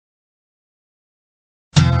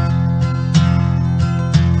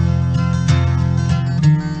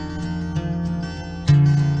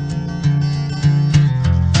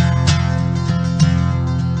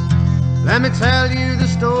Let me tell you the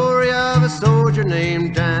story of a soldier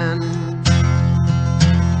named Dan.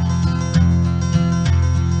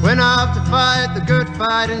 Went off to fight the good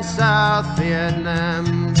fight in South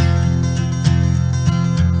Vietnam.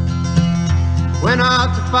 Went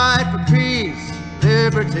off to fight for peace,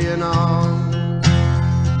 liberty and all.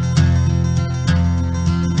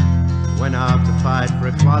 Went off to fight for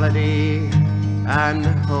equality and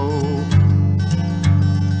hope.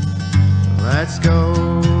 Let's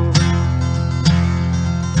go.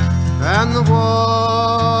 And the war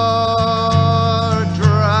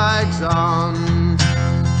drags on.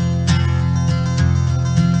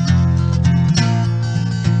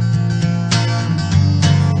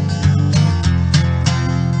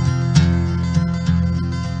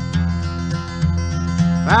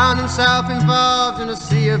 Found himself involved in a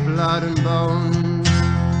sea of blood and bones.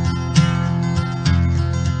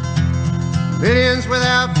 Millions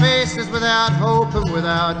without faces, without hope and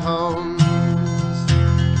without homes.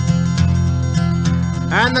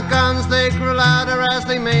 And the guns they grew louder as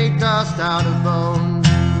they made dust out of bones.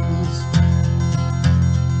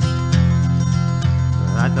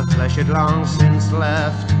 That the flesh had long since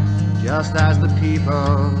left, just as the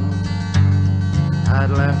people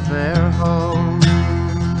had left their homes.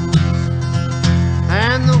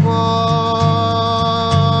 And the war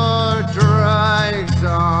drags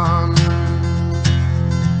on.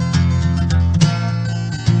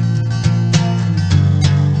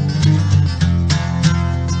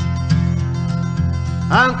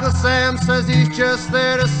 Uncle Sam says he's just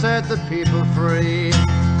there to set the people free.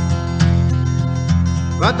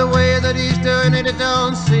 But the way that he's doing it, it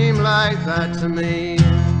don't seem like that to me.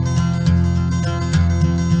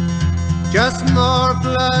 Just more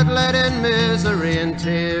bloodlet and misery and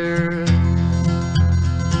tears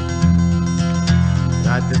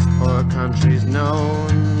that this poor country's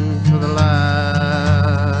known for the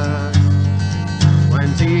last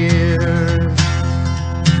 20 years.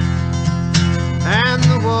 And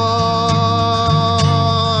the war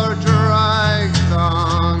drags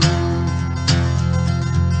on.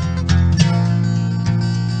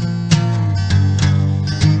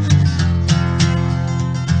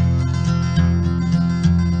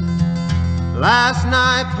 Last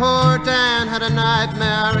night poor Dan had a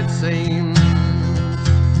nightmare, it seems.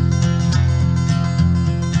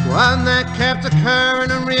 One that kept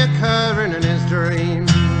occurring and reoccurring in his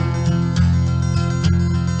dreams.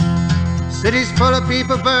 Cities full of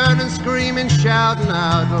people burning, screaming, shouting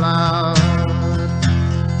out loud.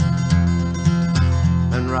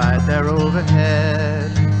 And right there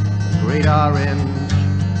overhead, a great orange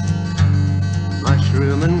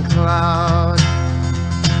mushrooming cloud.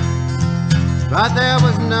 But there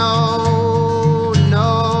was no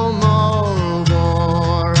more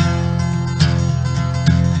war.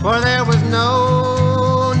 For there was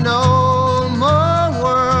no more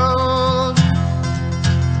world.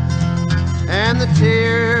 And the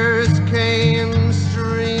tears came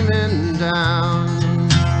streaming down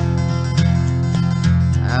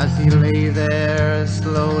as he lay there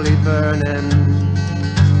slowly burning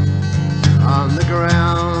on the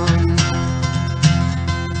ground.